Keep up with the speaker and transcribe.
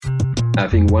I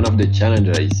think one of the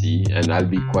challenges I see, and I'll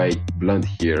be quite blunt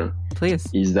here, Please.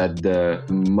 is that the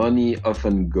money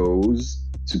often goes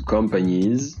to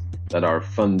companies that are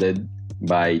funded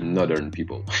by northern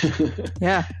people.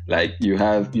 Yeah. Like you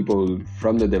have people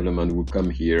from the development who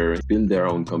come here, build their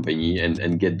own company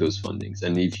and get those fundings.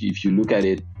 And if you look at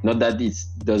it, not that it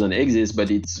doesn't exist,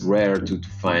 but it's rare to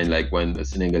find like when a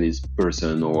Senegalese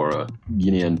person or a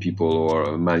Guinean people or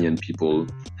a Malian people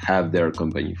have their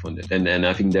company funded. And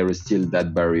I think there is still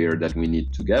that barrier that we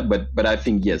need to get. But I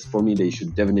think, yes, for me, they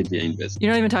should definitely invest.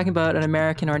 You're not even talking about an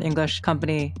American or an English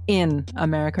company in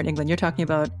America or England. You're talking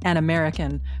about an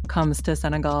American comes to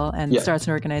Senegal and starts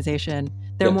an organization.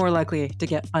 They're more likely to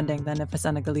get funding than if a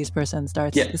Senegalese person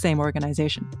starts the same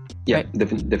organization. Yeah, right?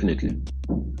 Definitely.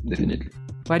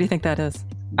 Why do you think that is?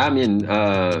 I mean,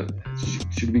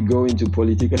 should we go into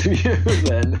political views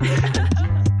then?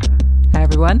 Hi,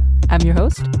 everyone. I'm your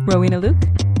host, Rowena Luke,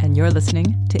 and you're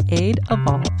listening to Aid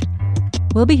Evolved.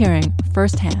 We'll be hearing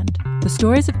firsthand the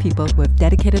stories of people who have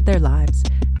dedicated their lives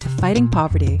to fighting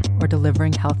poverty or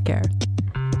delivering healthcare.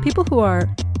 People who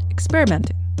are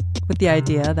experimenting with the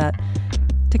idea that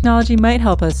technology might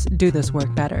help us do this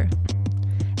work better.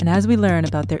 And as we learn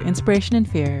about their inspiration and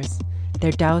fears,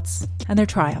 their doubts and their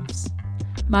triumphs,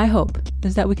 my hope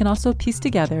is that we can also piece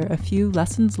together a few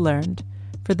lessons learned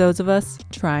for those of us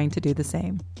trying to do the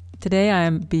same. Today, I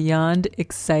am beyond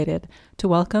excited to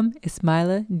welcome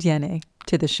Ismaila Diéné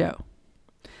to the show.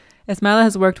 Ismaila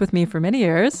has worked with me for many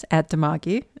years at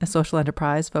Dimagi, a social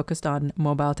enterprise focused on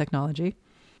mobile technology.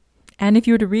 And if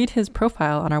you were to read his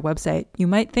profile on our website, you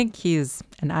might think he's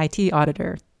an IT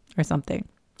auditor or something.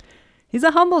 He's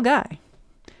a humble guy.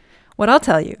 What I'll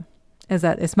tell you is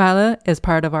that Ismaila is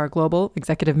part of our global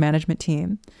executive management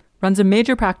team, runs a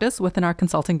major practice within our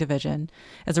consulting division,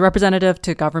 is a representative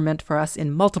to government for us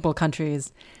in multiple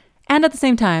countries, and at the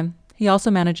same time, he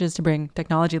also manages to bring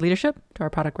technology leadership to our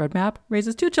product roadmap,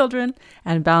 raises 2 children,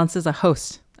 and balances a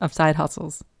host of side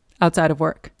hustles outside of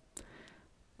work.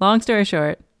 Long story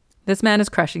short, this man is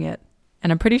crushing it,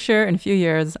 and I'm pretty sure in a few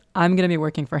years, I'm going to be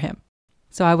working for him.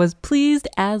 So I was pleased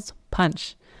as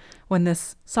punch when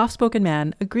this soft-spoken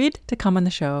man agreed to come on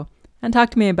the show and talk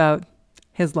to me about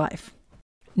his life.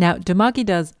 Now, Dimagi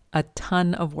does a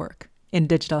ton of work in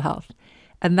digital health,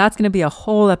 and that's going to be a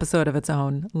whole episode of its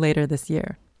own later this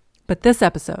year. But this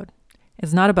episode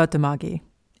is not about Dimagi.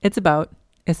 It's about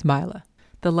Ismaila,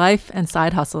 the life and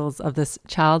side hustles of this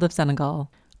child of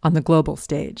Senegal on the global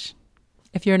stage.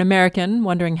 If you're an American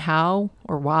wondering how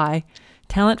or why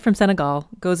talent from Senegal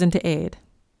goes into aid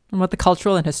and what the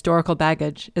cultural and historical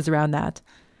baggage is around that,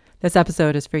 this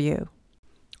episode is for you.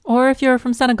 Or if you're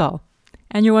from Senegal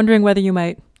and you're wondering whether you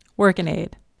might work in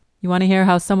aid, you want to hear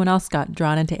how someone else got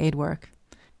drawn into aid work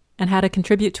and how to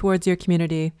contribute towards your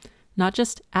community, not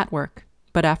just at work,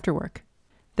 but after work,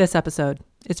 this episode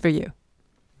is for you.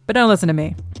 But don't listen to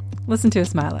me. Listen to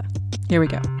Ismaila. Here we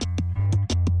go.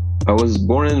 I was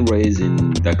born and raised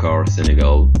in Dakar,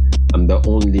 Senegal. I'm the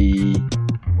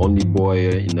only boy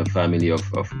in a family of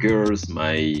girls.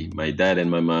 My dad and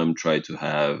my mom tried to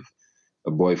have a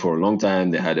boy for a long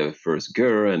time. They had a first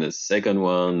girl and a second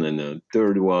one and a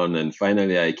third one. And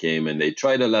finally I came and they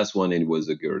tried the last one and it was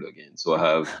a girl again. So I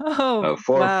have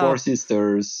four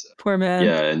sisters. Poor man.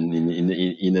 Yeah, and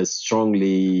in a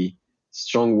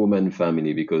strong woman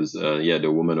family because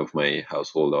the women of my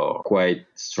household are quite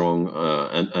strong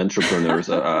entrepreneurs.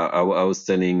 I was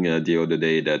telling the other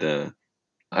day that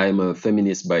I'm a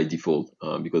feminist by default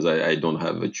because I don't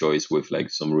have a choice with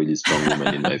like some really strong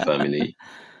women in my family.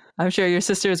 I'm sure your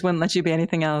sisters wouldn't let you be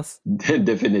anything else.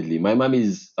 Definitely. My mom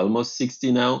is almost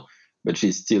 60 now, but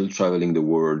she's still traveling the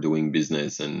world doing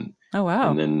business and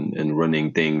and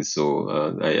running things.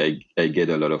 So I get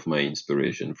a lot of my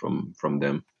inspiration from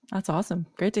them. That's awesome.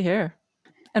 Great to hear.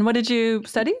 And what did you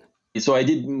study? So I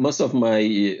did most of my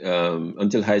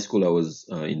until high school. I was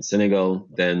in Senegal.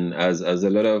 Then, as a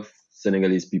lot of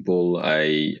Senegalese people,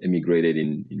 I emigrated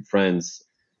in France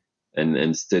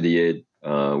and studied.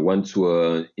 Went to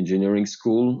a engineering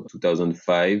school,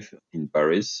 2005 in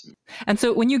Paris. And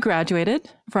so when you graduated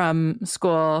from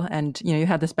school and you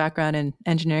had this background in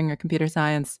engineering or computer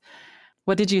science,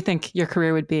 what did you think your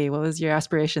career would be? What was your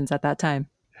aspirations at that time?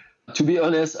 To be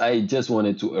honest, I just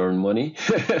wanted to earn money.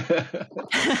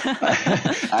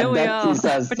 Don't we all?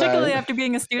 Particularly after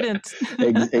being a student.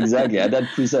 Exactly. At that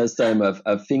precise time,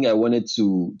 I think I wanted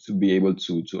to be able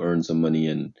to earn some money.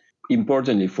 And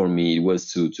importantly for me, it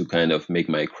was to kind of make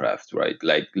my craft, right?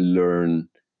 Like learn,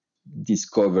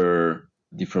 discover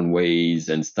different ways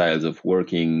and styles of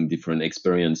working, different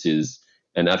experiences.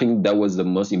 And I think that was the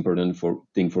most important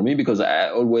thing for me because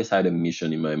I always had a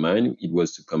mission in my mind. It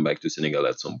was to come back to Senegal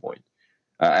at some point.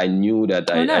 I knew that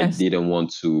Oh, I nice. didn't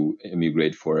want to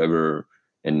immigrate forever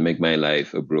and make my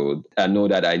life abroad. I know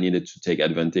that I needed to take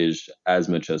advantage as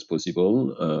much as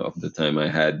possible of the time I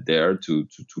had there to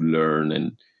learn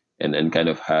and kind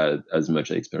of had as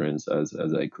much experience as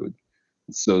I could.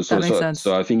 So That so makes so sense.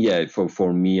 so I think, yeah,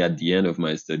 for me at the end of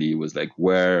my study, it was like,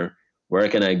 where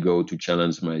can I go to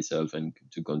challenge myself and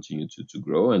to continue to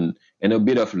grow, and a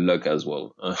bit of luck as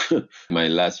well. My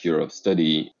last year of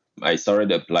study, I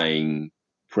started applying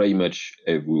pretty much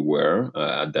everywhere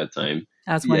at that time.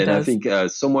 As Yeah, one and I does. think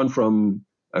someone from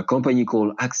a company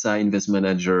called AXA Investment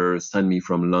Manager sent me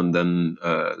from London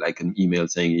like an email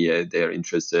saying, yeah, they're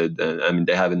interested. And I mean,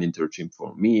 they have an internship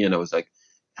for me. And I was like,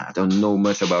 I don't know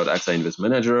much about AXA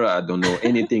Investment Manager. I don't know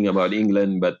anything about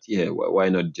England, but yeah, why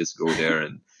not just go there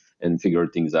and figure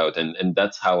things out? And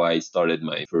that's how I started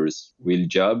my first real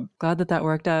job. Glad that that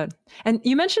worked out. And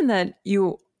you mentioned that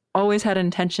you always had an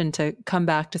intention to come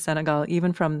back to Senegal,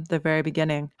 even from the very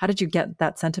beginning. How did you get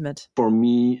that sentiment? For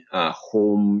me,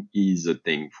 home is a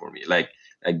thing for me. Like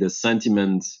the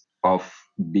sentiment of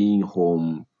being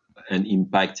home and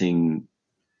impacting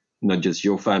not just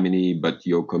your family but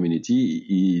your community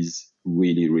is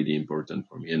really really important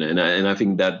for me. And I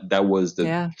think that was the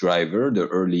Yeah. driver, the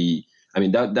early. I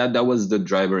mean that was the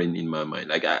driver in my mind.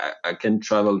 Like I can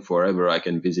travel forever, I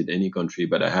can visit any country,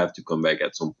 but I have to come back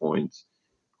at some point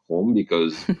home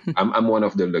because I'm one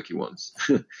of the lucky ones.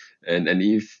 And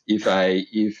if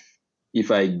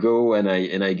I go and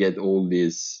I get all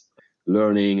this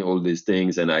learning, all these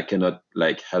things, and I cannot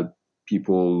like help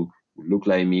people who look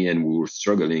like me and who are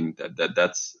struggling,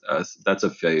 that's a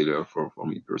failure for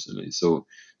me personally. So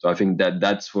I think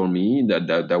that's for me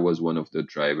that was one of the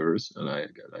drivers, and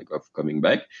like of coming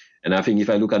back. And I think if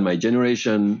I look at my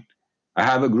generation, I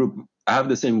have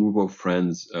the same group of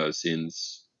friends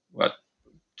since what,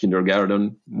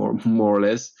 kindergarten, more or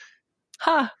less.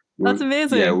 Ha! That's Yeah,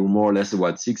 amazing. we're more or less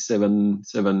what, six, seven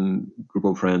group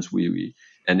of friends.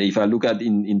 And if I look at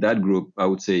in that group, I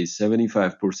would say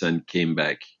 75% came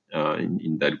back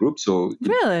in that group. So it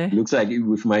Really? looks like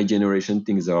with my generation,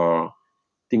 things are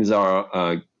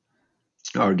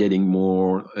getting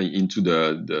more into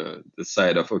the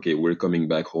side of, okay, we're coming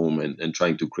back home and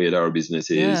trying to create our Yeah.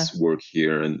 businesses, work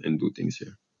here, and do things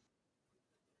here.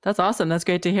 That's awesome. That's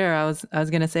great to hear. I was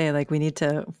going to say like we need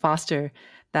to foster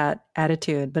that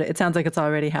attitude, but it sounds like it's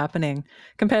already happening.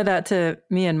 Compare that to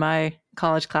me and my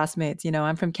college classmates. You know,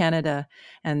 I'm from Canada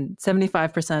and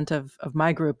 75% of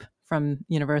my group from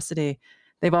university,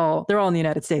 they're all in the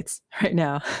United States right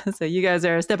now. So you guys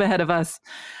are a step ahead of us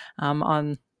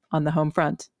on the home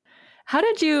front. How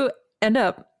did you end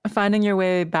up finding your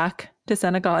way back to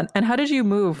Senegal? And how did you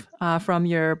move from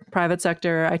your private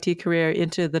sector IT career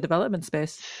into the development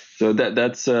space? So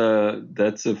that's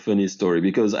a funny story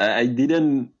because I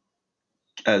didn't.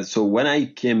 So when I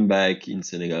came back in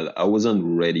Senegal, I wasn't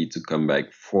ready to come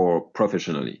back for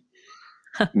professionally,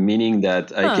 meaning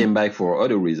that I Huh. came back for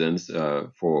other reasons,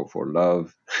 for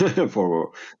love,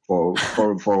 for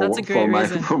That's a great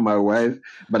reason. for my wife,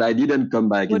 but I didn't come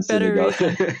back in What better Senegal.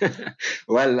 reason?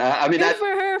 Well, I mean, Good for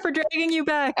her for dragging you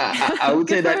back. I would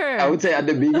say Good for that I her. would say at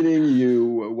the beginning,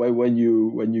 when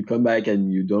you come back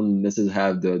and you don't necessarily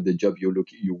have the job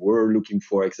you were looking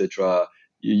for, etc.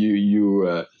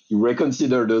 You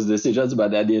reconsider those decisions,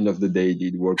 but at the end of the day,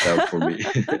 it worked out for me.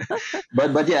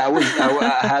 But yeah,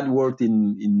 I had worked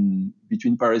in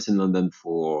between Paris and London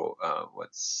for what,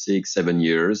 6 7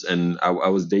 years, and I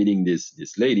was dating this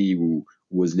lady who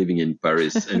was living in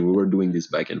Paris, and we were doing this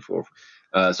back and forth.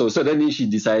 So suddenly she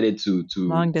decided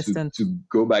Long distance. to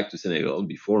go back to Senegal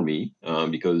before me,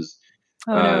 because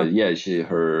Oh no. yeah, she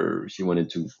wanted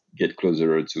to get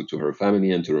closer to her family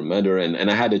and to her mother,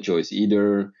 and I had a choice: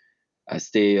 either I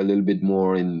stay a little bit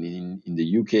more in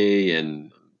the UK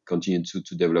and continue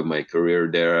to develop my career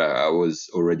there. I was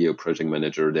already a project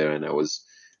manager there, and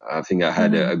I think I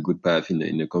had Mm-hmm. a good path in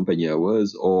the company I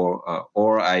was,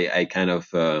 or I kind of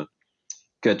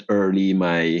cut early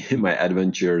my my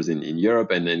adventures in Europe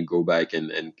and then go back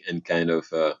and kind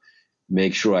of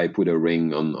make sure I put a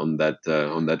ring on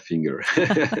that finger.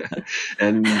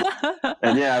 and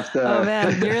and yeah, Oh after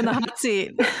man, you're in the hot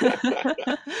seat.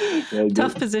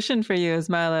 Tough position for you,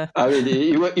 Ismaila. I mean,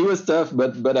 it was tough,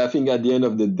 but I think at the end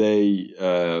of the day,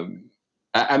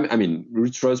 I mean,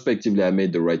 retrospectively, I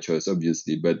made the right choice,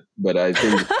 obviously. But I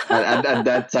think at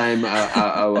that time,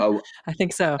 I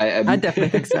think so. I I definitely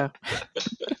think so.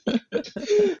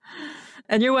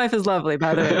 And your wife is lovely,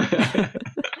 by the way.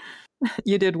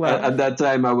 You did well. at that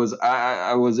time I was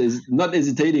not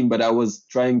hesitating, but I was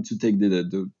trying to take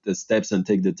the steps and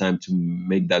take the time to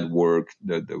make that work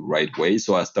the right way.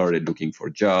 So I started looking for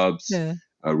jobs. Yeah.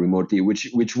 remotely,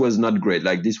 which was not great.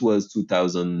 Like this was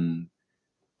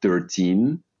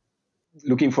 2013.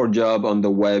 Looking for a job on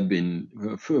the web in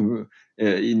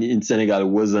Senegal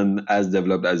wasn't as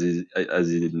developed as it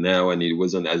is now, and it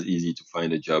wasn't as easy to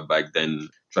find a job back then.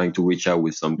 Trying to reach out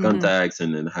with some contacts,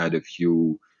 and then had a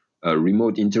few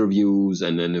remote interviews,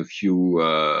 and then a few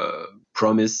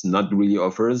promise, not really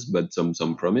offers, but some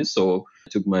promise. So I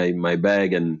took my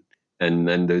bag and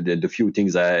the few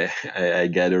things I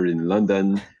gathered in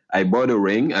London. I bought a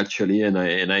ring actually, and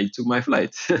I took my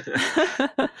flight.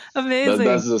 Amazing.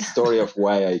 That's the story of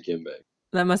why I came back.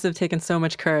 That must have taken so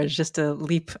much courage just to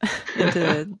leap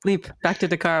back to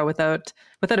Dakar without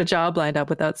a job lined up,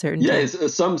 without certainty. Yeah,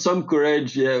 it's, some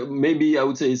courage. Yeah, maybe I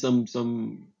would say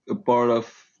some a part of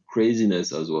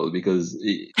craziness as well. Because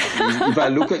if I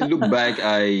look back,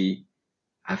 I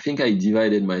think I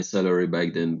divided my salary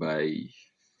back then by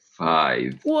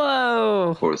 5.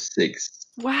 Whoa. Or 6.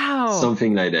 Wow.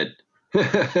 Something like that.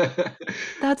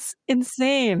 That's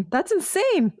insane. That's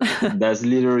That's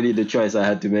literally the choice I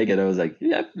had to make, and I was like,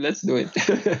 "Yeah, let's do it.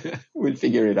 We'll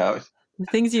figure it out." The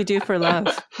things you do for love.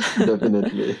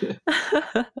 Definitely.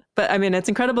 But I mean, it's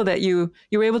incredible that you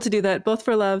were able to do that both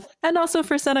for love and also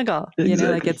for Senegal. Exactly. You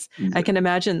know, like I can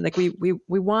imagine, like we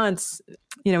want,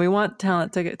 we want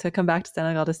talent to come back to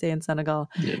Senegal, to stay in Senegal.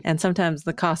 Yeah. And sometimes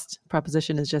the cost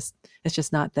proposition is just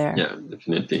not there. Yeah,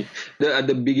 definitely. At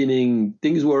the beginning,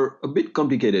 things were a bit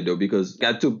complicated though, because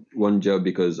I took one job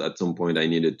because at some point I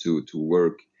needed to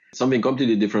work something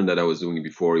completely different that I was doing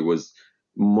before. It was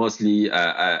mostly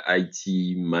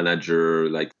IT manager.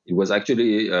 Like it was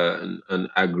actually an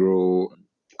agro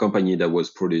company that was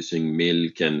producing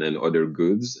milk and other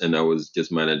goods, and I was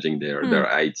just managing their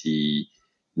IT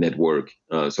network.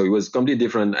 So it was completely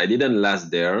different. I didn't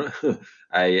last there.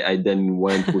 I then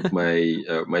went with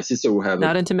my sister who have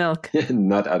not into milk.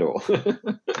 Not at all.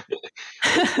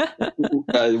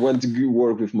 I went to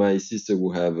work with my sister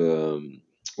who have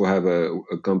a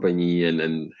company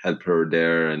and help her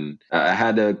there. And I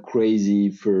had a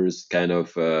crazy first kind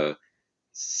of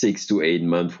 6 to 8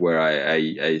 months where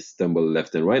I stumbled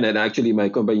left and right. And actually my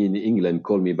company in England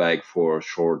called me back for a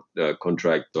short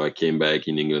contract. So I came back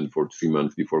in England for 3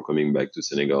 months before coming back to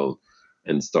Senegal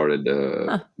and started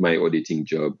my auditing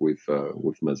job with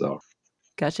Mazars.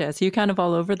 Gotcha. So you're kind of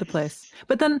all over the place.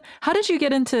 But then how did you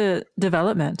get into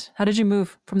development? How did you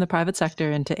move from the private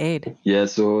sector into aid? Yeah,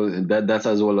 so that's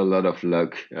as well a lot of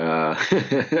luck.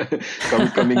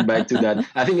 Coming back to that,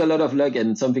 I think a lot of luck,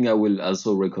 and something I will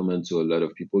also recommend to a lot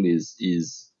of people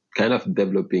is kind of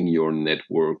developing your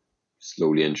network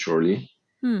slowly and surely.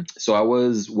 So I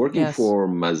was working for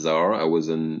Mazars. I was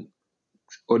an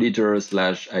auditor /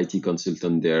 IT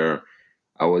consultant there.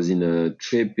 I was in a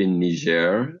trip in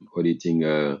Niger auditing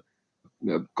a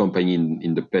company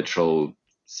in the petrol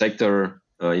sector,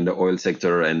 in the oil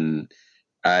sector. And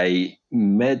I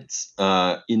met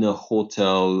in a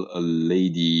hotel a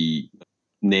lady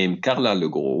named Carla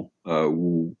Legros,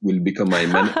 who will become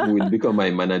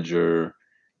my manager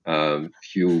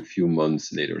few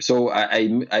months later. So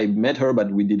I met her,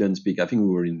 but we didn't speak. I think we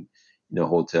were in a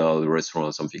hotel,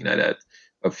 restaurant, something like that.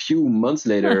 A few months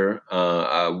later,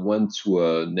 I went to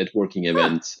a networking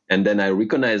event, and then I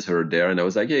recognized her there, and I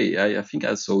was like, "Hey, I think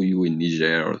I saw you in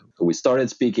Niger." So we started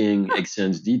speaking,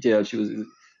 exchanged details. She was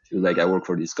like, "I work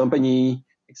for this company,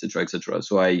 etc., etc."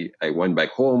 So I went back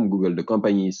home, Googled the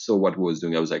company, saw what we was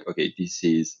doing. I was like, "Okay, this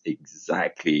is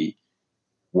exactly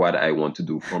what I want to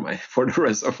do for the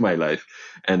rest of my life,"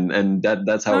 and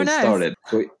that's how it started.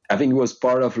 So I think it was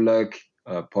part of luck,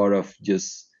 part of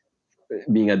just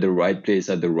being at the right place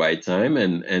at the right time,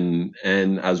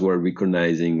 and as well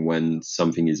recognizing when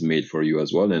something is made for you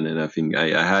as well. And I think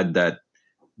I had that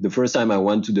the first time I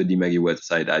went to the Dimagi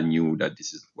website. I knew that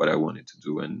this is what I wanted to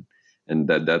do, and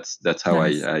that's how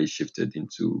I shifted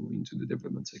into the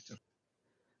development sector.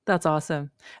 That's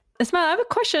awesome. Ismail, I have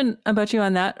a question about you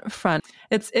on that front.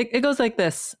 It goes like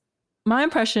this. My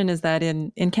impression is that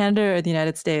in Canada or the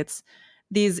United States,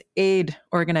 these aid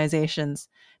organizations,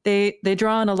 they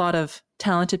draw on a lot of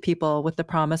talented people with the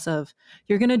promise of,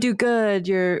 you're going to do good,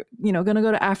 you're going to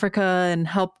go to Africa and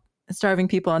help starving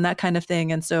people and that kind of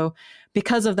thing. And so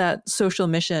because of that social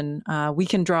mission, we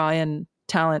can draw in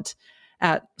talent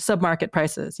at sub-market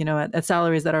prices, at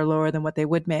salaries that are lower than what they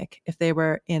would make if they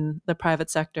were in the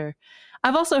private sector.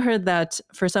 I've also heard that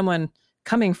for someone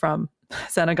coming from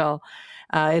Senegal,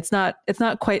 it's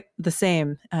not quite the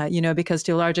same, because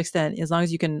to a large extent, as long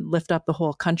as you can lift up the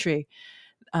whole country,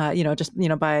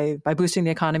 by boosting the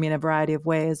economy in a variety of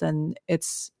ways, and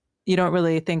you don't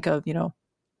really think of,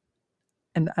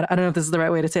 and I don't know if this is the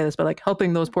right way to say this, but like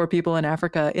helping those poor people in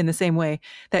Africa in the same way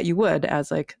that you would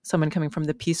as like someone coming from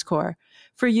the Peace Corps.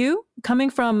 For you, coming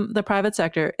from the private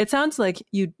sector, it sounds like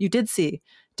you did see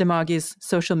Demagi's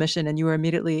social mission and you were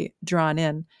immediately drawn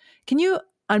in. Can you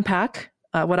unpack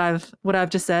what I've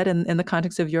just said in the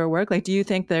context of your work? Like, do you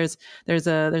think there's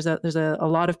a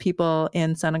lot of people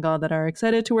in Senegal that are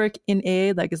excited to work in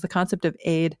aid? Like, is the concept of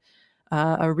aid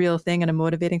a real thing and a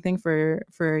motivating thing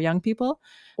for young people,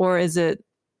 or is it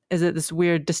this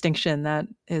weird distinction that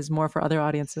is more for other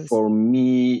audiences? For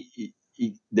me,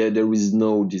 there is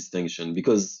no distinction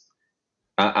because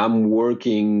I'm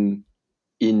working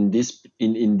in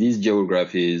these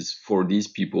geographies for these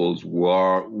peoples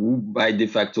who by de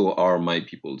facto are my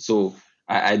people. So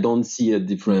I don't see a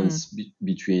difference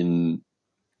between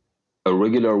a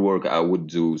regular work I would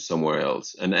do somewhere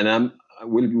else, and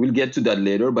we'll get to that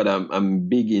later. But I'm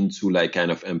big into like kind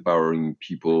of empowering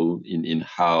people in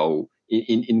how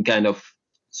in kind of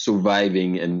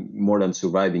surviving, and more than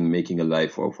surviving, making a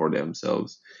life for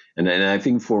themselves. And I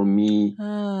think for me,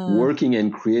 working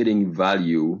and creating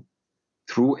value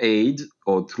through aid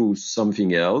or through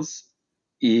something else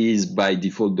is by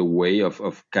default the way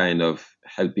of kind of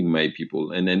helping my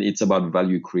people. And then it's about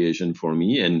value creation for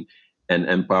me, and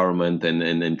empowerment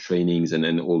and trainings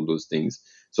and all those things.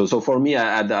 So for me,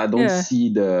 I don't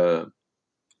see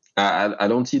I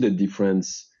don't see the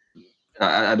difference.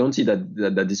 I don't see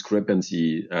that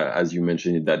discrepancy, as you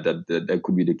mentioned, that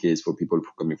could be the case for people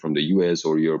coming from the US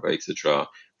or Europe, etc.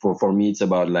 For me, it's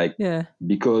about like,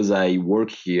 because I work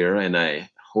here and I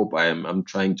hope I'm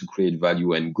trying to create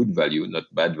value, and good value, not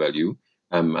bad value.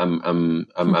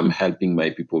 I'm helping my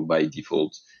people by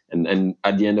default, and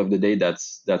at the end of the day,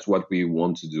 that's what we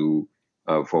want to do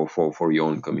for your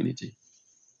own community.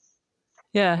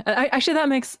 Yeah, actually, that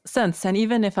makes sense. And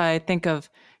even if I think of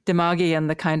Demagi and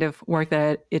the kind of work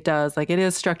that it does, like it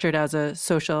is structured as a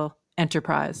social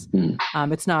enterprise.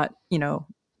 It's not,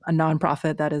 a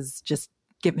nonprofit that is just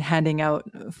handing out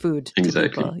food to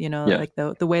people. Like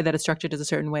the way that it's structured is a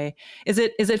certain way. Is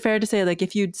it fair to say, like,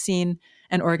 if you'd seen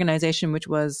an organization which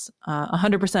was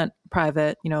 100%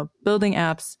 private, building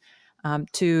apps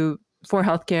for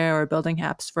healthcare or building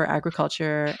apps for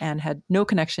agriculture and had no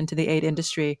connection to the aid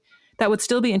industry, that would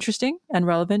still be interesting and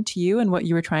relevant to you and what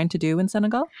you were trying to do in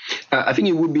Senegal? I think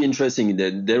it would be interesting.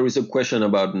 That there is a question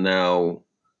about now,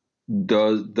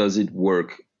 does it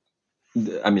work?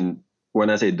 I mean, when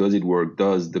I say does it work,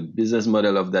 does the business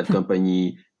model of that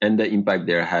company and the impact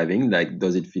they're having, like,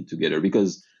 does it fit together?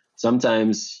 Because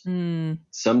sometimes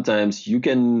you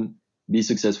can be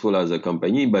successful as a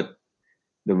company, but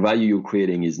the value you're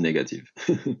creating is negative,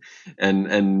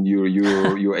 and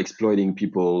you're exploiting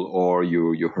people, or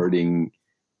you're hurting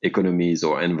economies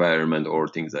or environment or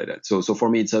things like that. So for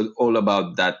me, it's all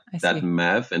about that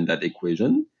math and that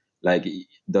equation. Like,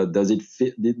 does it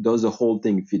fit? Does the whole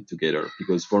thing fit together?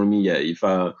 Because for me, if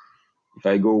I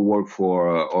go work for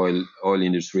an oil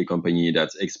industry company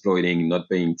that's exploiting, not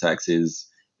paying taxes,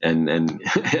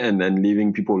 and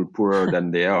leaving people poorer than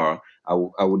they are,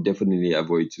 I would definitely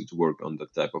avoid to work on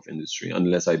that type of industry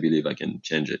unless I believe I can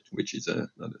change it, which is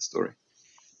another story.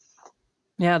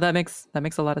 Yeah, that makes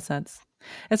a lot of sense.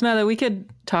 Esmaila, we could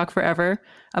talk forever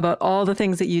about all the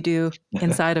things that you do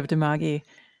inside of Demagi.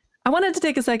 I wanted to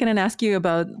take a second and ask you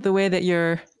about the way that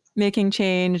you're making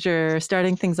change or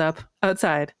starting things up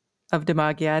outside of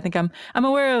Demagi. I think I'm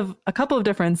aware of a couple of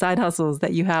different side hustles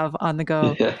that you have on the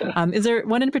go. Is there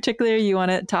one in particular you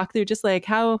want to talk through? Just like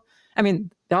how, I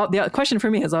mean, the question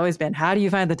for me has always been, how do you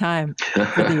find the time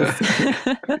for these?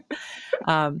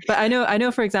 But I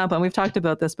know, for example, and we've talked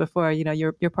about this before,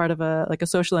 you're part of a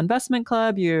social investment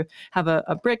club. You have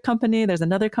a brick company. There's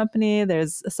another company.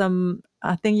 There's some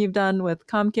thing you've done with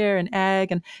Comcare and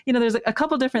Ag. And, there's a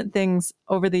couple different things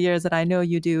over the years that I know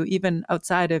you do, even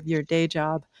outside of your day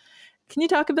job. Can you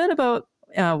talk a bit about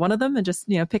one of them and just,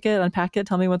 pick it, unpack it,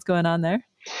 tell me what's going on there?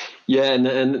 Yeah,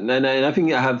 and I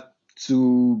think I have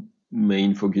two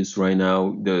main focus right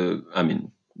now.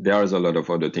 There's a lot of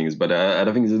other things, but I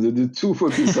think the two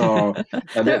focus are...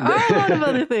 there are a lot of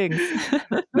other things.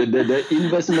 the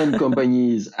investment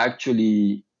company is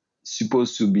actually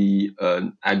supposed to be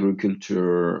an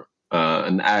agriculture,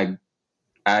 an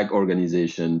ag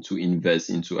organization to invest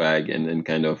into ag and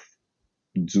kind of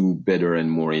do better and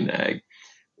more in ag.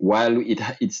 While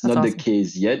it's not awesome. The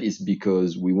case yet, is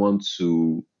because we want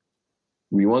to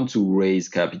raise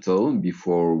capital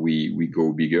before we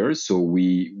go bigger. So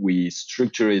we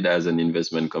structure it as an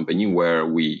investment company where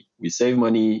we save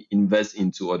money, invest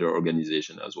into other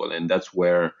organizations as well. And that's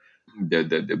where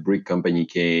the brick company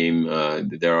came.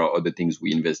 There are other things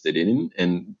we invested in.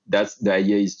 And that's the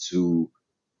idea, is to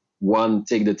one,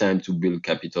 take the time to build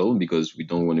capital because we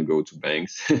don't want to go to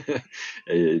banks.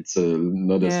 It's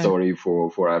another Yeah. story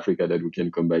for Africa that we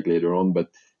can come back later on. But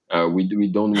we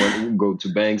don't want to go to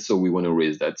banks, so we want to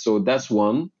raise that. So that's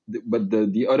one. But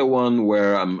the other one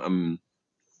where I'm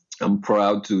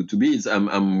proud to be is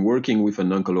I'm working with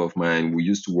an uncle of mine. We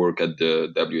used to work at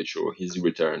the WHO. He's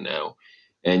retired now,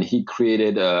 and he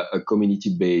created a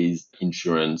community-based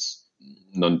insurance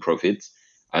nonprofit.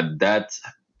 That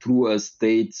through a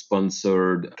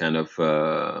state-sponsored kind of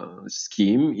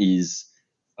scheme is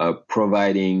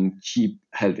providing cheap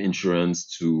health insurance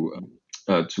to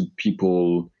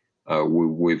people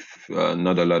with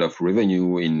not a lot of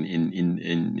revenue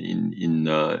in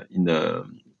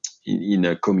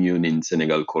a commune in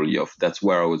Senegal called Yoff. That's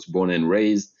where I was born and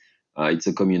raised. It's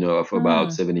a commune of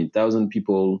about 17,000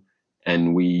 people,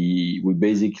 and we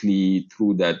basically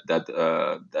through that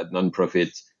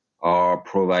nonprofit are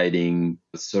providing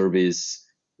a service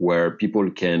where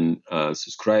people can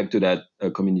subscribe to that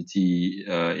community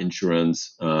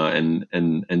insurance and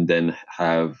then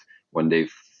have when they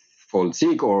fall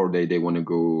sick or they want to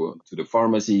go to the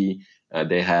pharmacy,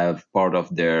 they have part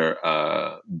of their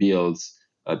bills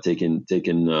taken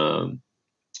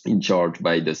in charge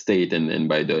by the state and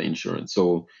by the insurance.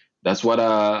 So that's what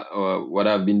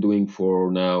I've been doing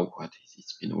for now.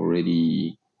 It's been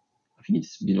already, I think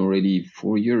it's been already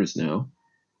 4 years now.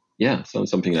 Yeah,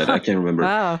 something like that. I can't remember.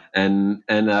 Wow. And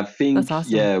I think That's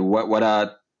awesome. what I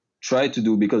try to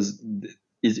do because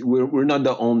we're not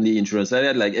the only insurance like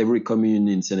that. Like every commune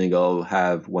in Senegal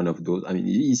have one of those. I mean,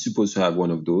 he's supposed to have one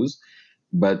of those,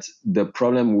 but the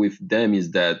problem with them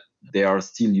is that they are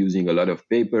still using a lot of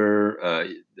paper.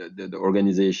 The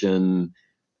organization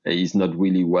is not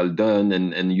really well done,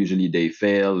 and usually they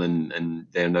fail, and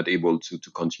they're not able to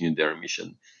continue their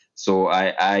mission. So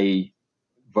I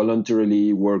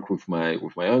voluntarily work with my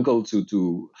uncle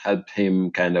to help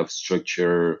him kind of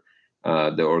structure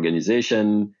the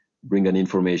organization, bring an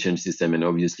information system, and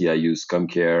obviously I use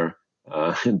Comcare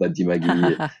that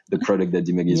Dimagi, the product that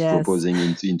Dimagi is Yes. proposing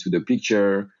into the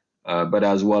picture, but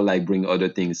as well like bring other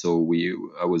things. So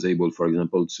I was able, for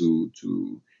example, to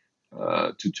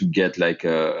get like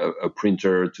a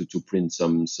printer to print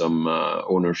some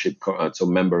ownership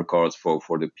some member cards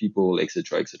for the people,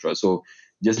 etc., etc. So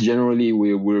just generally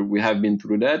we have been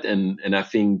through that, and I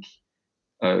think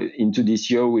into this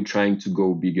year we're trying to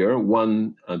go bigger.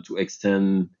 One, to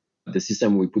extend the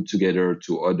system we put together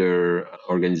to other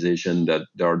organizations that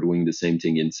are doing the same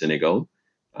thing in Senegal.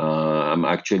 I'm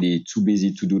actually too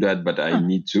busy to do that, but I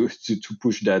need to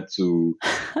push that to.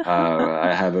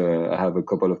 I have a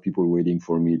couple of people waiting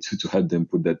for me to help them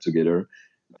put that together.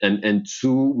 And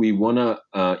two, we want to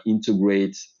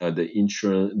integrate the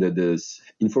insurance, the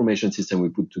information system we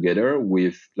put together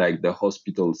with like the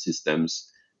hospital systems,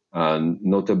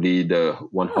 notably the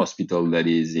one hospital that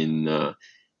is in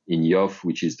Yoff,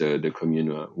 which is the commune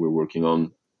we're working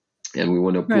on, and we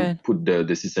want to Right. put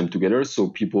the system together so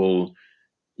people,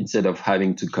 instead of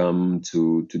having to come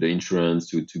to the insurance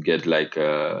to get like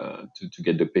to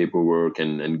get the paperwork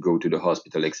and go to the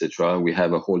hospital, etc., we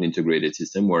have a whole integrated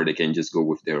system where they can just go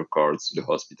with their cards to the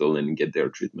hospital and get their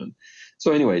treatment.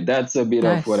 So anyway, that's a bit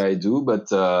of what Nice. I do, but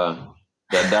that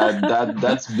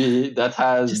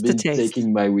has Just a been taste.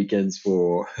 taking my weekends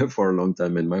for for a long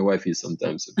time, and my wife is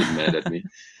sometimes a bit mad at me.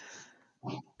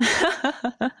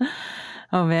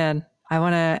 Oh man, I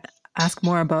want to ask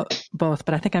more about both,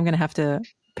 but I think I'm going to have to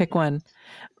pick one.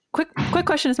 Quick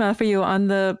question, Ismail, for you on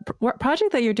the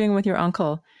project that you're doing with your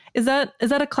uncle. Is that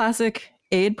a classic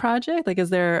aid project? Like, is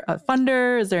there a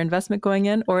funder? Is there investment going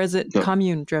in, or is it No,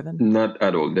 commune driven? not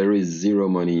at all. There is zero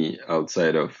money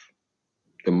outside of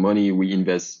the money we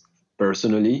invest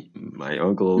personally, my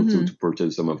uncle to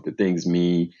purchase some of the things,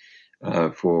 me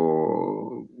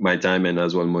for my time, and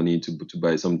as well money to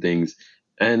buy some things,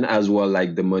 and as well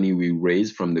like the money we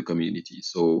raise from the community.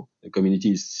 So the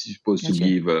community is supposed to Gotcha.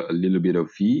 give a little bit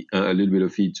of fee,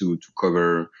 to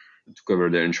cover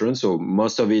their insurance. So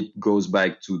most of it goes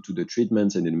back to the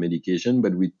treatments and the medication,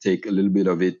 but we take a little bit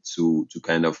of it to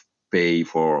kind of pay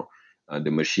for the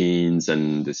machines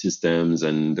and the systems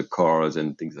and the cars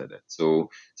and things like that. So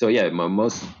yeah,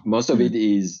 most of it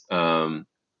is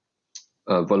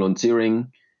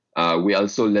volunteering. We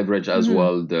also leverage as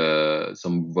well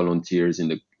some volunteers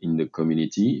in the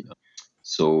community.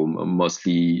 So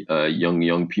mostly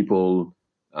young people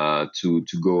to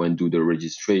go and do the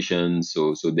registration.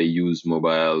 So they use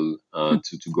mobile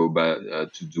to go back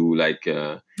to do like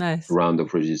a Nice. round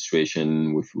of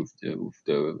registration with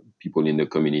the people in the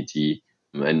community,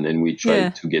 and we try Yeah.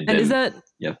 to get And them.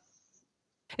 Yeah.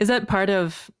 is that part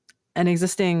of an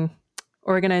existing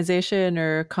organization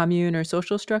or commune or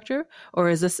social structure, or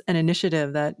is this an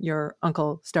initiative that your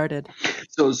uncle started?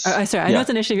 So Sorry, I know yeah, it's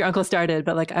an initiative your uncle started,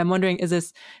 but like I'm wondering, is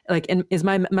this like is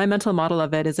my mental model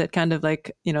of it? Is it kind of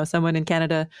like someone in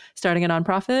Canada starting a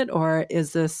nonprofit, or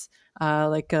is this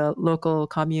like a local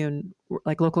commune,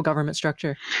 like local government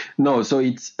structure? no. So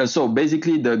it's so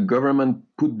basically the government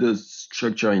put the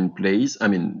structure in place. I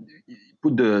mean,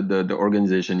 put the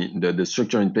organization the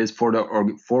structure in place for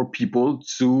for people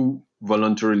to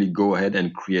voluntarily go ahead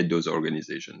and create those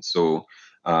organizations. So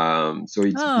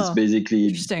it's Oh, basically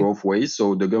interesting. both ways.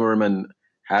 So the government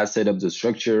has set up the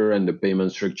structure and the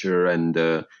payment structure and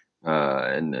the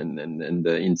and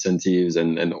the incentives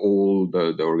and all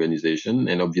the organization,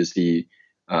 and obviously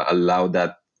allow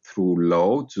that through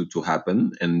law to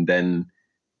happen. And then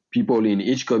people in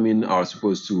each commune are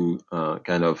supposed to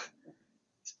kind of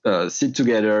sit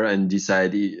together and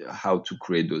decide how to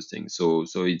create those things. So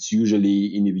it's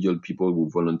usually individual people who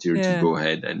volunteer to Yeah, go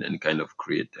ahead and kind of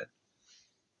create that.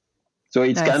 So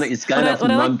it's kind of nice. it's kind of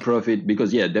What I like. non-profit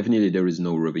because yeah, definitely there is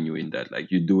no revenue in that. Like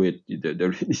you do it,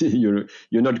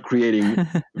 you're not creating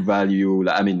value.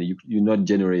 I mean, you're not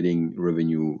generating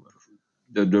revenue.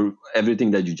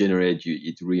 Everything that you generate,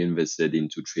 it reinvested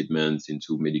into treatments,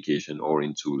 into medication, or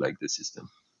into like the system.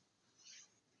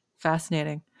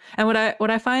 Fascinating. And what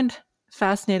I find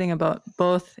fascinating about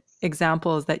both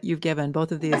examples that you've given,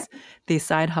 both of these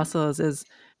side hustles, is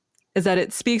that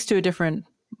it speaks to a different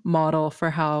model for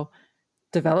how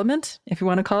development, if you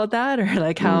want to call it that, or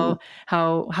like Mm,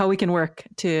 how we can work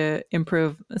to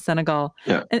improve Senegal.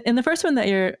 yeah, In the first one that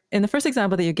you're in the first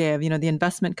example that you gave, the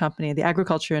investment company, the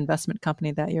agriculture investment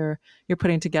company that you're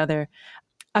putting together,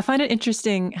 I find it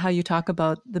interesting how you talk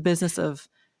about the business of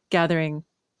gathering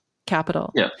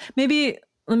capital. yeah, Maybe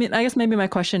I guess maybe my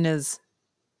question is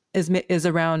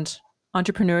around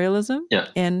entrepreneurialism yeah,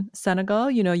 in Senegal.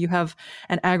 You have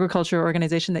an agriculture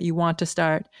organization that you want to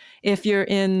start. If you're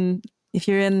in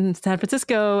San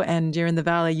Francisco and you're in the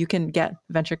Valley, you can get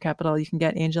venture capital, you can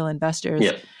get angel investors.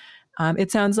 yeah,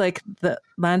 It sounds like the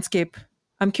landscape.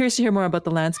 I'm curious to hear more about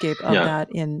the landscape of yeah. that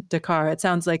in Dakar. It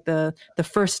sounds like the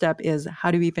first step is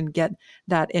how do we even get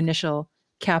that initial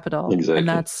capital, and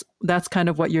Exactly. that's kind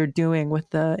of what you're doing with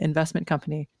the investment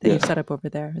company that you've Yeah, set up over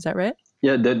there. Is that right?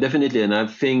 yeah, definitely. And I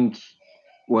think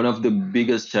one of the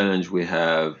biggest challenge we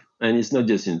have, and it's not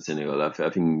just in Senegal. I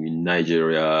think in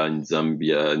Nigeria, in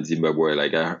Zambia, and Zimbabwe,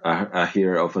 like I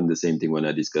hear often the same thing when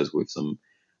I discuss with some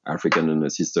African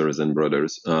sisters and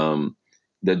brothers.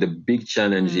 That the big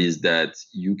challenge Mm. is that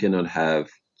you cannot have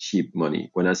cheap money.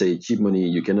 When I say cheap money,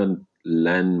 you cannot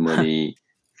lend money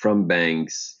from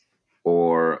banks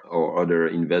or other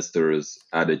investors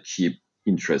at a cheap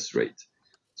interest rate.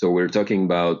 So we're talking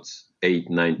about 8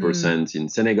 nine Mm. percent in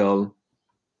Senegal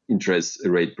interest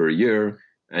rate per year,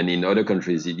 and in other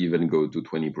countries it even go to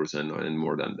 20% and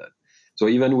more than that. So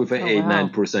even with an Oh 8 wow.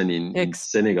 9% in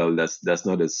Senegal, that's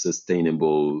not a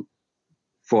sustainable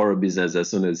for a business.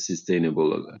 That's not a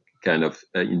sustainable kind of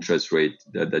interest rate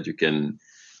that you can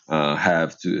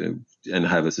have to and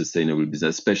have a sustainable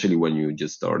business, especially when you're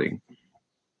just starting.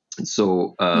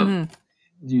 So Mm-hmm.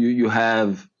 you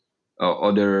have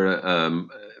other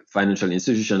financial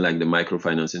institutions like the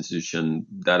microfinance institution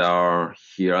that are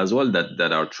here as well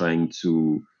that are trying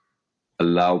to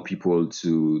allow people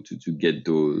to get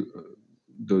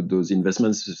those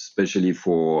investments, especially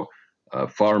for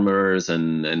farmers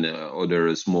and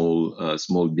other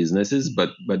small businesses.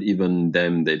 But even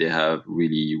them, they have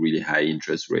really high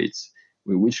interest rates,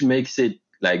 which makes it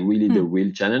like really the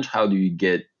real challenge. How do you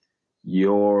get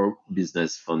your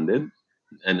business funded?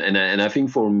 And I think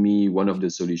for me, one of the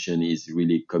solution is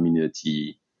really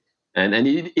community, and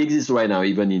it exists right now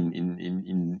even in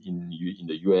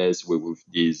the US with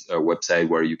this website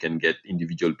where you can get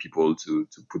individual people to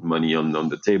put money on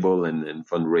the table and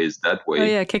fundraise that Oh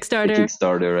way, yeah, a Kickstarter.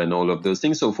 Kickstarter and all of those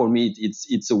things. So for me,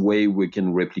 it's a way we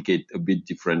can replicate a bit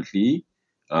differently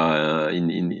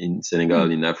in Senegal,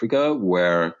 Hmm. in Africa,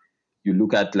 where you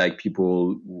look at like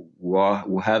people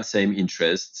who have same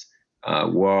interests,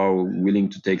 who are willing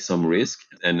to take some risk,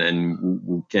 and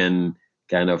who can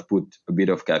kind of put a bit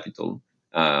of capital,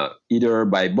 either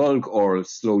by bulk or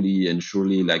slowly and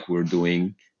surely, like we're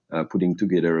doing, putting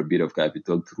together a bit of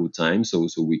capital through time, so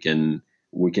we can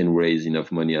raise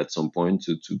enough money at some point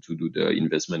to do the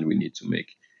investment we need to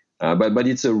make. But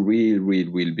it's a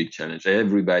real big challenge.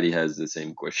 Everybody has the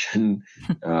same question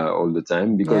all the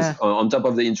time because Yeah. on top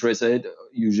of the interest rate,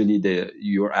 usually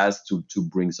you're asked to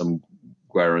bring some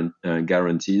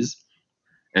guarantees,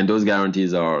 and those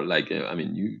guarantees are like I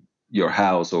mean your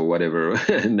house or whatever,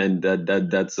 and then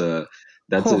that's a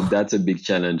Oh, that's a big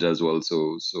challenge as well.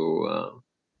 So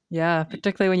Yeah,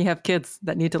 particularly when you have kids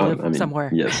that need to live somewhere.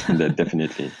 Yes,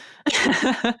 definitely.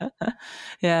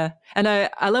 Yeah. And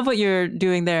I love what you're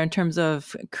doing there in terms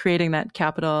of creating that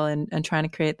capital and trying to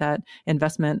create that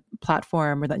investment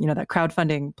platform or that, that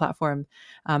crowdfunding platform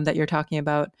that you're talking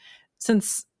about.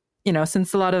 Since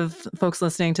a lot of folks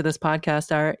listening to this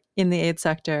podcast are in the aid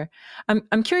sector,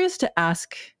 I'm curious to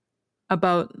ask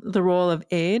about the role of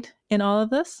aid in all of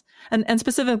this. And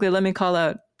specifically, let me call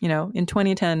out, in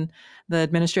 2010, the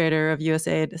administrator of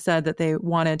USAID said that they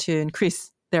wanted to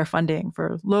increase their funding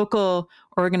for local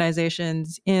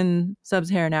organizations in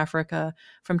sub-Saharan Africa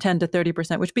from 10 to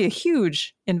 30%, which would be a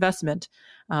huge investment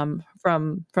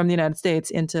from the United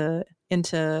States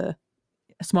into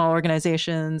small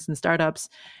organizations and startups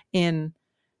in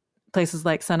places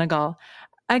like Senegal.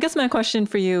 I guess my question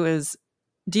for you is,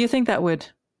 do you think that would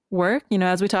work?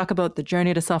 As we talk about the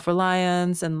journey to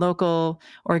self-reliance and local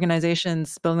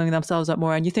organizations building themselves up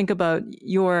more, and you think about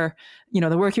the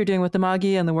work you're doing with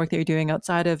Damagi and the work that you're doing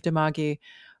outside of Damagi,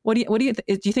 do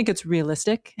you think it's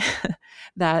realistic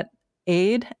that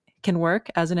aid can work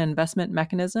as an investment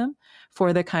mechanism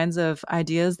for the kinds of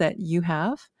ideas that you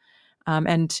have?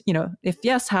 And if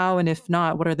yes, how? And if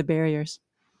not, what are the barriers?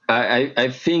 I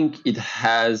think it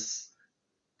has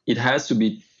to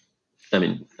be.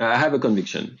 I have a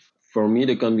conviction. For me,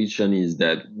 the conviction is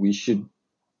that we should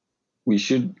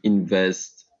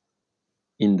invest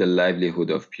in the livelihood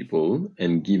of people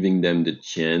and giving them the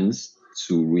chance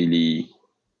to really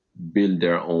build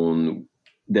their own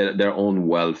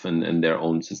wealth and their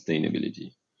own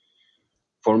sustainability.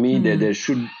 For me, there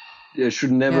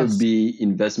should never be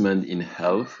investment in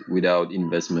health without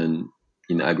investment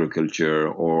in agriculture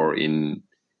or in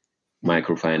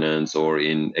microfinance or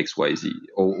in XYZ,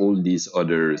 all these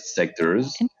other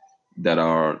sectors that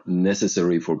are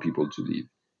necessary for people to live.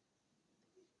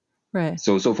 Right.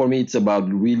 So for me, it's about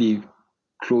really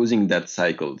closing that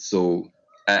cycle. So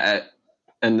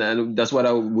and that's what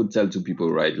I would tell to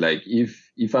people, right? Like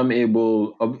if I'm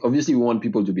able, obviously we want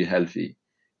people to be healthy,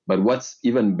 but what's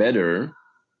even better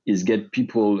is get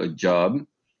people a job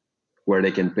where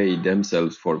they can pay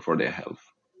themselves for their health.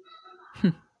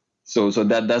 So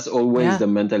that's always the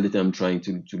mentality I'm trying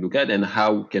to look at, and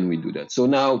how can we do that? So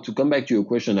now to come back to your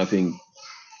question, I think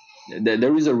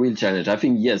there is a real challenge. I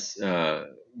think yes,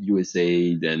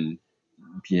 USAID and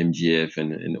PMGF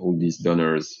and all these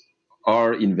donors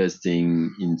are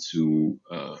investing into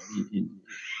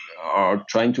are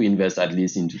trying to invest at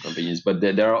least into companies, but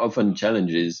there are often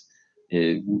challenges,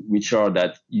 which are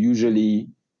that usually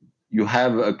you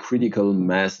have a critical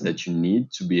mass that you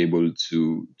need to be able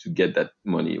to get that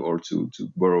money or to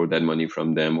borrow that money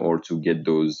from them or to get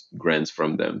those grants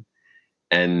from them.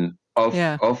 And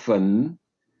often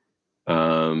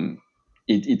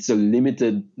it's a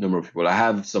limited number of people. I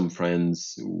have some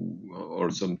friends or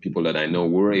some people that I know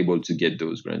were able to get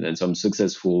those grants, and some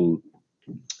successful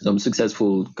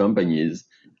companies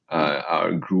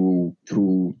grew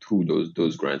through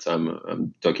those grants.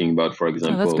 I'm talking about, for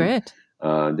example, that's great.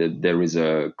 There is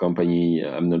a company,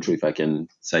 I'm not sure if I can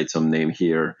cite some name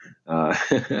here.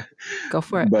 Go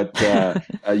for it. But, La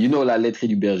Laiterie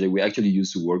du Berger, we actually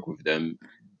used to work with them.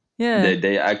 Yeah.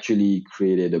 They actually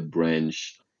created a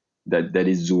branch that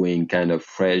is doing kind of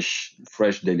fresh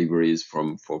deliveries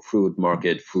for fruit,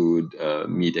 market food,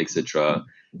 meat, etc.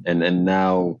 And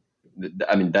now,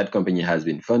 that company has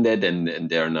been funded and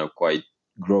they are now quite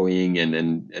growing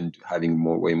and having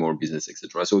way more business,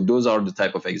 etc. So those are the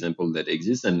type of examples that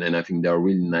exist, and I think they are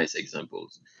really nice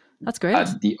examples. That's great.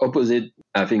 At the opposite,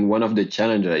 I think one of the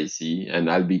challenges I see, and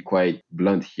I'll be quite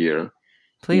blunt here,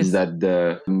 Please, is that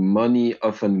the money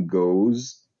often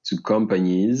goes to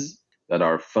companies that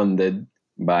are funded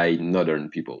by northern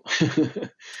people.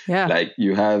 Yeah. Like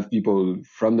you have people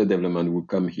from the development who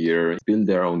come here, build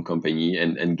their own company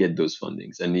and get those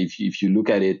fundings. And if you look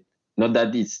at it, not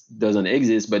that it doesn't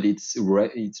exist, but it's rare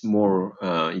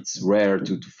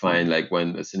to find, like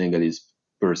when a Senegalese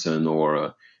person or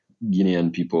a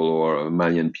Guinean people or a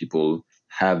Malian people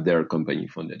have their company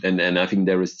funded. And I think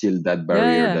there is still that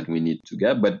barrier that we need to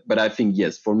get. But I think,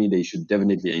 yes, for me, they should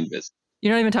definitely invest.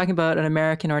 You're not even talking about an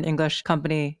American or an English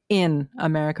company in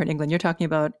America or England. You're talking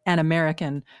about an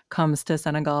American comes to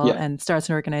Senegal and starts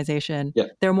an organization. Yeah.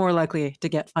 They're more likely to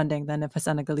get funding than if a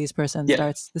Senegalese person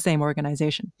starts the same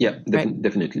organization. Yeah,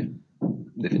 definitely.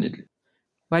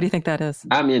 Why do you think that is?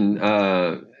 I mean,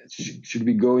 should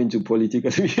we go into political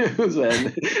views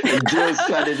and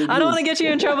geostrategy? I don't want to get you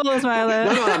in trouble, Ismaila.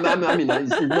 No, it's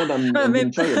not. I'm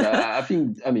in trouble. I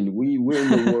think. We're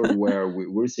in a world where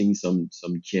we're seeing some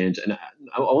change, and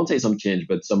I won't say some change,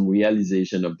 but some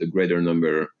realization of the greater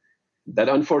number. That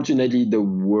unfortunately the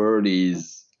world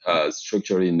is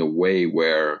structured in a way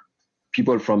where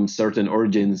people from certain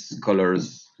origins,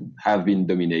 colors have been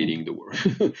dominating the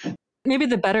world. Maybe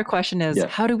the better question is, Yeah.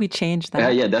 how do we change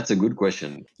that? Yeah, that's a good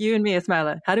question. You and me,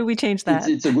 Ismaila, how do we change that?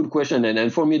 It's a good question,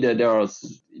 and for me,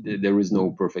 there is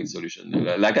no perfect solution.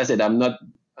 Like I said, I'm not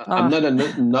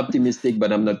an optimistic,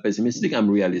 but I'm not pessimistic. I'm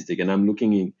realistic, and I'm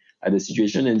looking at the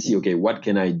situation and see, okay, what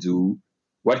can I do?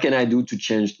 What can I do to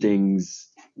change things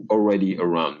already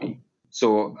around me?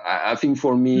 So I think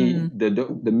for me,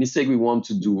 the mistake we want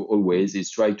to do always is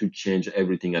try to change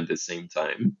everything at the same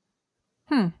time.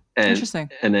 Interesting.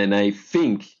 And then I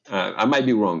think I might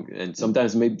be wrong, and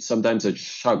sometimes a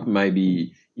shock might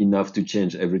be enough to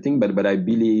change everything. But I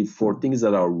believe for things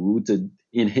that are rooted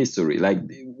in history, like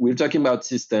we're talking about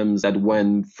systems that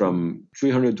went from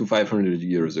 300 to 500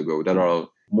 years ago, that are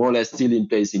more or less still in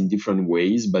place in different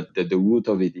ways, but the root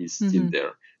of it is still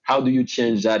there. How do you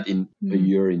change that in a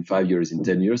year, in 5 years, in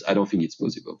 10 years? I don't think it's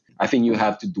possible. I think you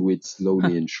have to do it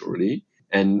slowly and surely.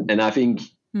 And I think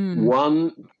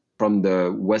one, from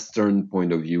the Western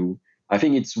point of view, I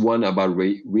think it's one about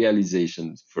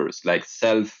realization first, like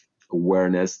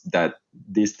self-awareness that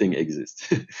this thing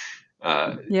exists.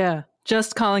 Yeah,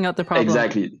 just calling out the problem.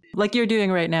 Exactly. Like you're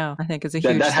doing right now, I think is a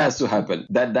huge that has to happen.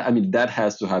 That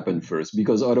has to happen first,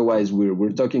 because otherwise we're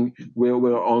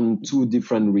on two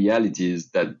different realities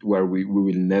where we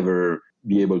will never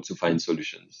be able to find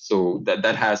solutions. So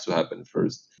that has to happen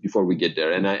first before we get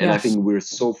there. And I think we're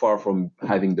so far from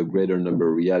having the greater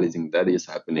number realizing that is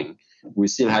happening. We're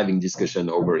still having discussion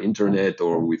over internet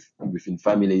or within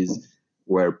families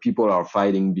where people are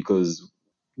fighting because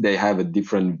they have a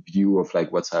different view of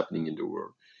like what's happening in the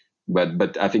world.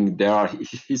 But I think there are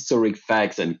historic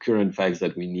facts and current facts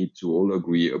that we need to all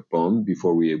agree upon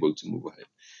before we're able to move ahead.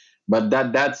 But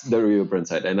that's the European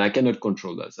side, and I cannot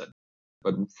control that side.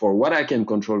 But for what I can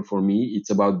control, for me, it's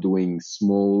about doing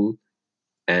small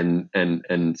and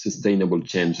sustainable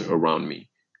change around me.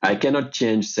 I cannot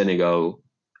change Senegal.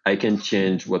 I can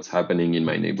change what's happening in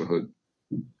my neighborhood,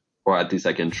 or at least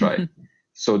I can try.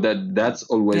 So that's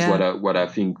always what I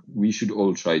think we should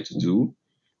all try to do.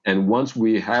 And once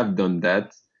we have done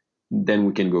that, then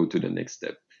we can go to the next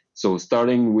step. So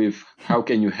starting with how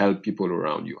can you help people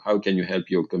around you? How can you help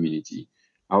your community?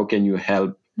 How can you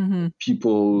help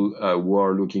people who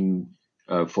are looking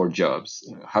for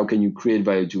jobs? How can you create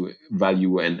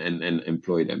value and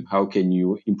employ them? How can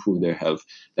you improve their health?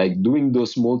 Like doing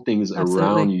those small things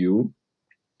around you,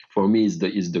 for me, is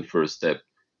the first step.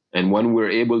 And when we're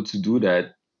able to do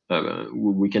that,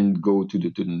 we can go to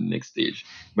the next stage.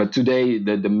 But today,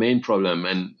 the main problem,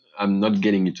 and I'm not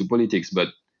getting into politics, but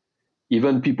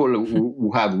even people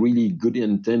who have really good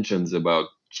intentions about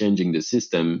changing the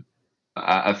system,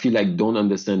 I feel like don't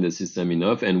understand the system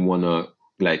enough and want to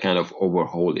like kind of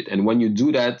overhaul it. And when you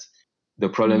do that, the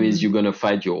problem is you're going to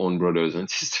fight your own brothers and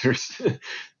sisters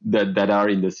that are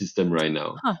in the system right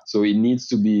now. So it needs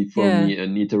to be, for me,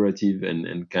 an iterative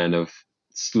and kind of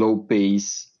slow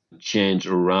pace change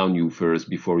around you first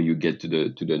before you get to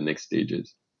the next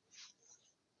stages.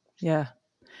 Yeah.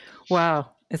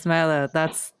 Wow. Ismaila,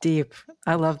 that's deep.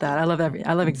 I love that. I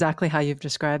love exactly how you've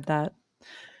described that.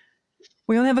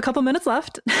 We only have a couple minutes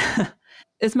left.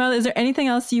 Ismaila, is there anything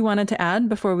else you wanted to add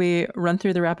before we run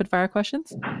through the rapid fire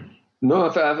questions? No,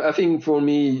 I think for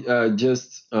me,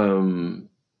 just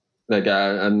like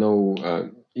I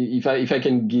know if I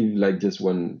can give like just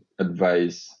one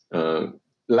advice,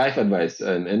 life advice,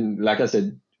 and like I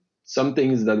said, some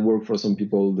things that work for some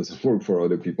people doesn't work for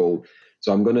other people.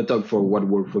 So I'm gonna talk for what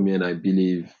worked for me, and I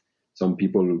believe some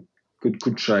people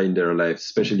could try in their life,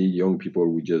 especially young people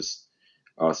who just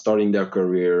are starting their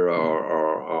career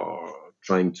or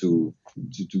trying to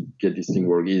get this thing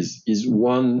work. Is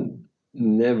one,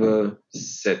 never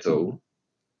settle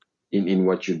in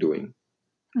what you're doing.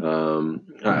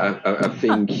 I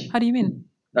think. How do you mean?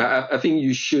 I think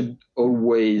you should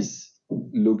always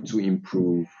look to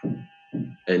improve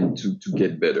and to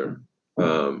get better.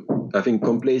 I think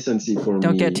complacency for me.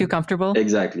 Don't get too comfortable.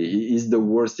 Exactly, is the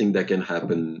worst thing that can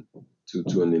happen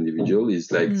to an individual.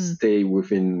 Is like stay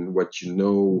within what you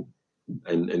know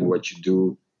and what you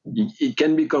do. It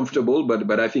can be comfortable,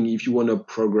 but I think if you want to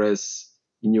progress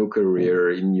in your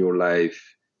career, in your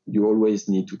life, you always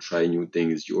need to try new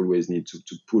things. You always need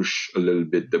to push a little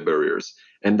bit the barriers.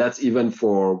 And that's even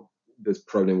for this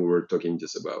problem we were talking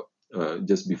just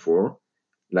before.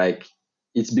 Like,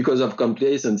 it's because of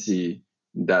complacency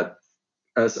that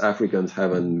us Africans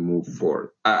haven't moved forward.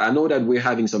 I know that we're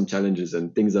having some challenges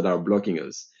and things that are blocking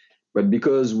us, but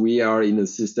because we are in a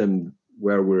system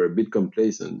where we're a bit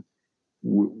complacent,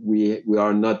 we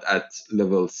are not at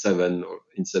level 7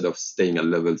 instead of staying at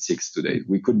level 6 today.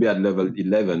 We could be at level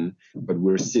 11, but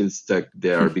we're still stuck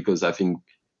there because I think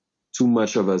too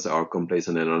much of us are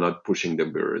complacent and are not pushing the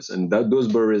barriers. And those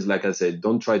barriers, like I said,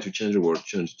 don't try to change the world,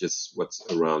 change just what's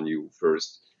around you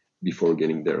first before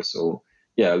getting there. So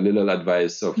yeah, a little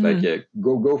advice of like, yeah,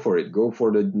 go for it. Go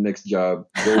for the next job.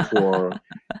 Go for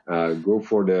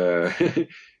the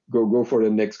go for the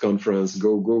next conference.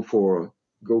 Go for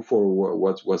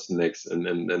what's next,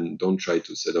 and don't try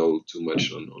to settle too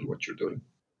much on what you're doing.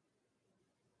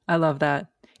 I love that.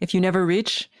 If you never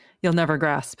reach, you'll never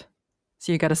grasp.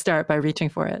 So you got to start by reaching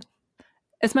for it.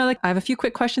 Ismail, I have a few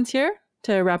quick questions here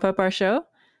to wrap up our show.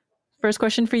 First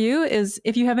question for you is,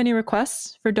 if you have any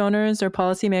requests for donors or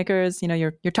policymakers,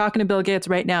 you're talking to Bill Gates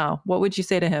right now, what would you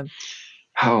say to him?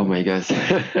 Oh my gosh.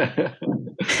 There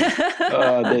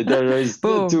is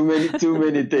too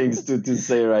many things to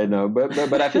say right now.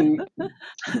 But I think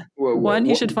one,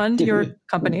 he should fund your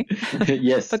company.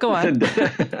 Yes. But go on.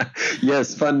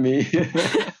 Yes, fund me.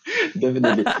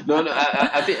 Definitely. No,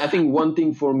 I think one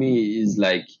thing for me is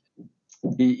like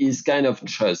is kind of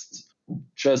trust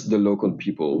the local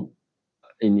people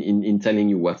in telling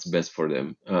you what's best for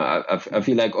them. I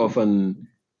feel like often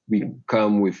we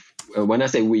come with, when I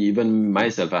say we, even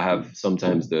myself, I have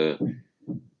sometimes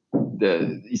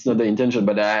it's not the intention,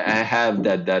 but I have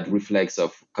that reflex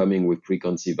of coming with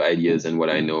preconceived ideas and what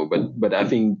I know. But I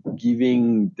think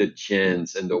giving the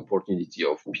chance and the opportunity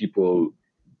of people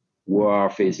who are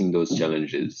facing those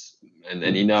challenges, and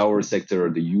in our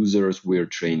sector, the users we're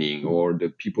training or the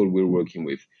people we're working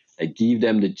with, I give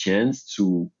them the chance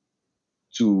to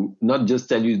not just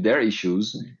tell you their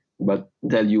issues, but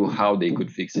tell you how they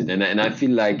could fix it. And I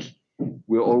feel like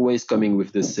we're always coming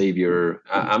with the savior.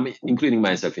 I'm including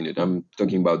myself in it. I'm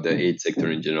talking about the aid sector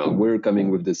in general. We're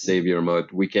coming with the savior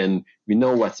mode. We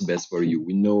know what's best for you.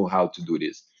 We know how to do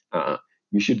this.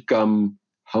 You should come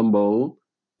humble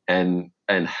and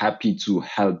happy to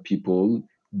help people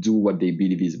do what they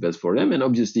believe is best for them, and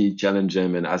obviously challenge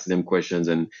them and ask them questions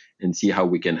and see how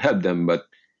we can help them.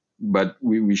 But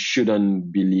we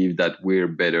shouldn't believe that we're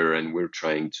better and we're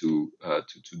trying to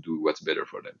do what's better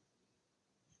for them.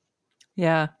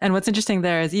 Yeah. And what's interesting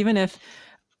there is, even if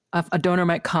a donor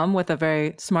might come with a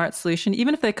very smart solution,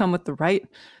 even if they come with the right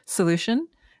solution,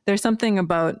 there's something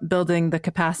about building the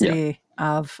capacity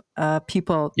of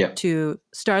people to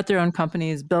start their own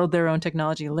companies, build their own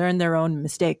technology, learn their own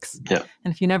mistakes. Yeah.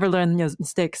 And if you never learn those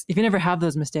mistakes, if you never have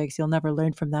those mistakes, you'll never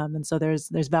learn from them. And so there's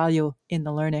value in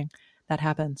the learning that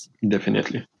happens.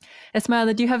 Definitely.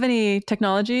 Ismail, do you have any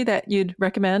technology that you'd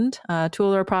recommend, a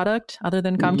tool or product other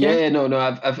than Comcare? Yeah, no.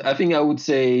 I think I would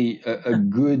say a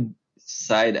good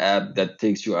side app that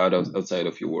takes you outside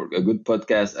of your work. A good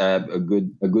podcast app, a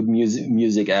good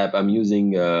music app. I'm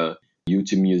using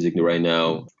YouTube Music right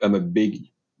now. I'm a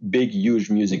huge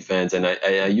music fan, and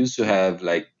I used to have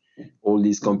like all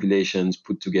these compilations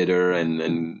put together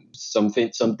and some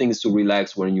things to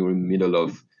relax when you're in the middle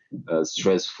of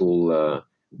stressful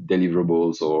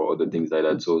deliverables or other things like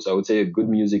that. So I would say a good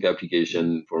music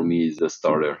application for me is a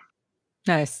starter.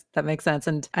 Nice. That makes sense.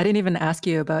 And I didn't even ask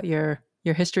you about your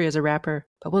history as a rapper,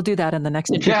 but we'll do that in the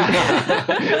next interview.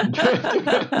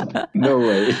 No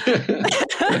way.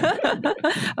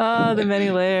 Oh, the many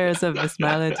layers of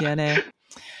Ismaila Diéné.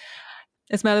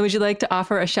 Ismaila, would you like to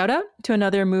offer a shout out to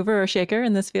another mover or shaker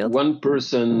in this field? One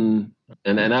person,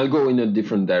 and I'll go in a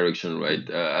different direction, right?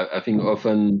 I think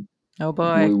often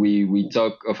we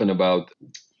talk often about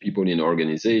people in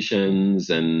organizations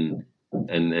and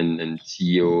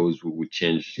CEOs who would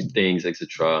change things,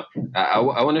 etc. I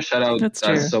want to shout out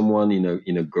as someone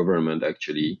in a government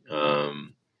actually,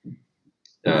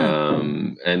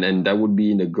 and that would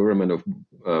be in the government of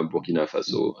Burkina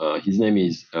Faso. His name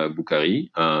is Boukari.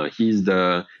 He's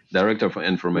the director for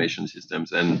information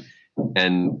systems, and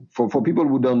for people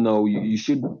who don't know, you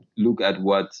should look at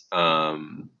what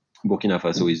Burkina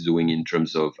Faso is doing in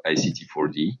terms of ICT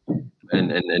 4D,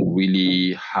 and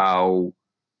really how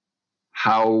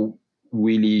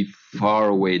really far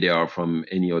away they are from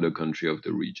any other country of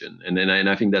the region. And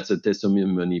I think that's a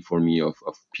testimony for me of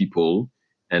people,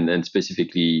 and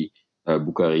specifically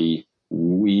Boukari,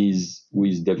 who is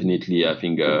definitely, I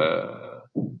think,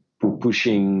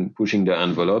 pushing the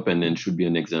envelope, and then should be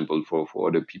an example for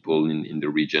other people in the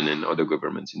region and other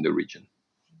governments in the region.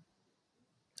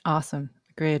 Awesome.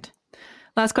 Great.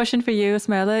 Last question for you,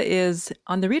 Ismaila, is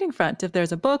on the reading front. If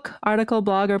there's a book, article,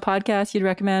 blog, or podcast you'd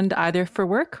recommend either for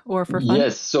work or for fun?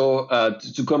 Yes. So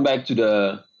to come back to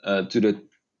the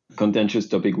contentious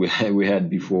topic we had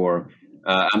before,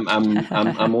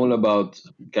 I'm all about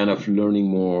kind of learning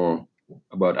more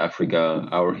about Africa,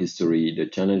 our history, the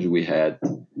challenge we had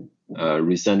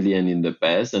recently and in the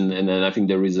past. And then I think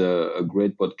there is a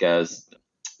great podcast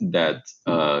that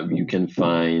you can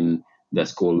find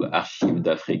that's called Archives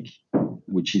d'Afrique,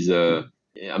 which is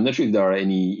I'm not sure if there are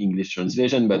any English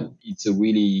translation, but it's a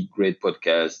really great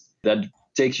podcast that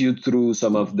takes you through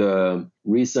some of the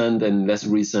recent and less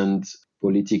recent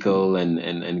political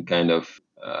and kind of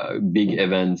big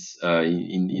events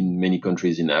in many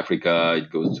countries in Africa.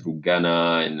 It goes through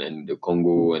Ghana and the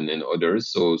Congo and others.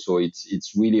 So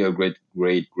it's really a great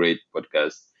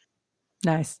podcast.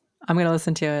 Nice. I'm going to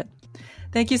listen to it.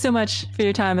 Thank you so much for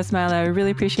your time, Ismaila. I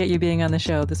really appreciate you being on the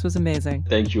show. This was amazing.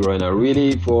 Thank you, Rana.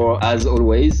 Really, for, as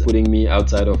always, putting me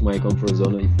outside of my comfort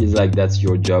zone. It feels like that's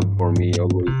your job for me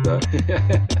always.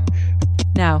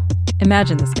 Now,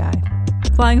 imagine this guy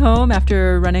flying home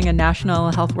after running a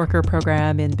national health worker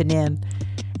program in Benin,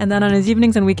 and then on his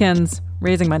evenings and weekends,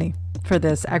 raising money for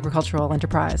this agricultural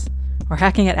enterprise, or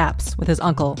hacking at apps with his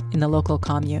uncle in the local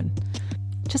commune.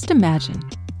 Just imagine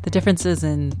the differences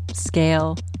in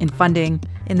scale, in funding,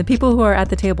 in the people who are at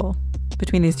the table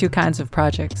between these two kinds of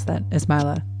projects that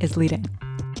Ismaila is leading.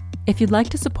 If you'd like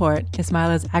to support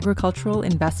Ismaila's agricultural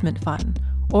investment fund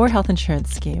or health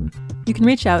insurance scheme, you can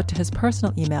reach out to his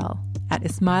personal email at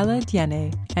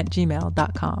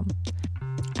ismailadiene@gmail.com.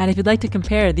 And if you'd like to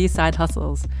compare these side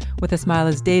hustles with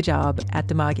Ismaila's day job at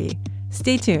Damagi,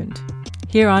 stay tuned.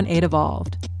 Here on Aid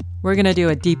Evolved, we're going to do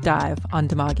a deep dive on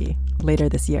Damagi later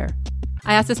this year.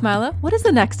 I asked Ismaila what is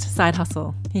the next side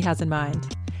hustle he has in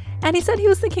mind. And he said he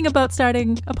was thinking about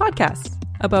starting a podcast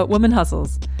about women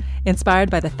hustles, inspired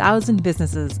by the 1,000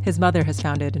 businesses his mother has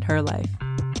founded in her life.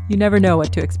 You never know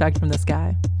what to expect from this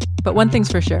guy. But one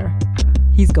thing's for sure,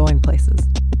 he's going places.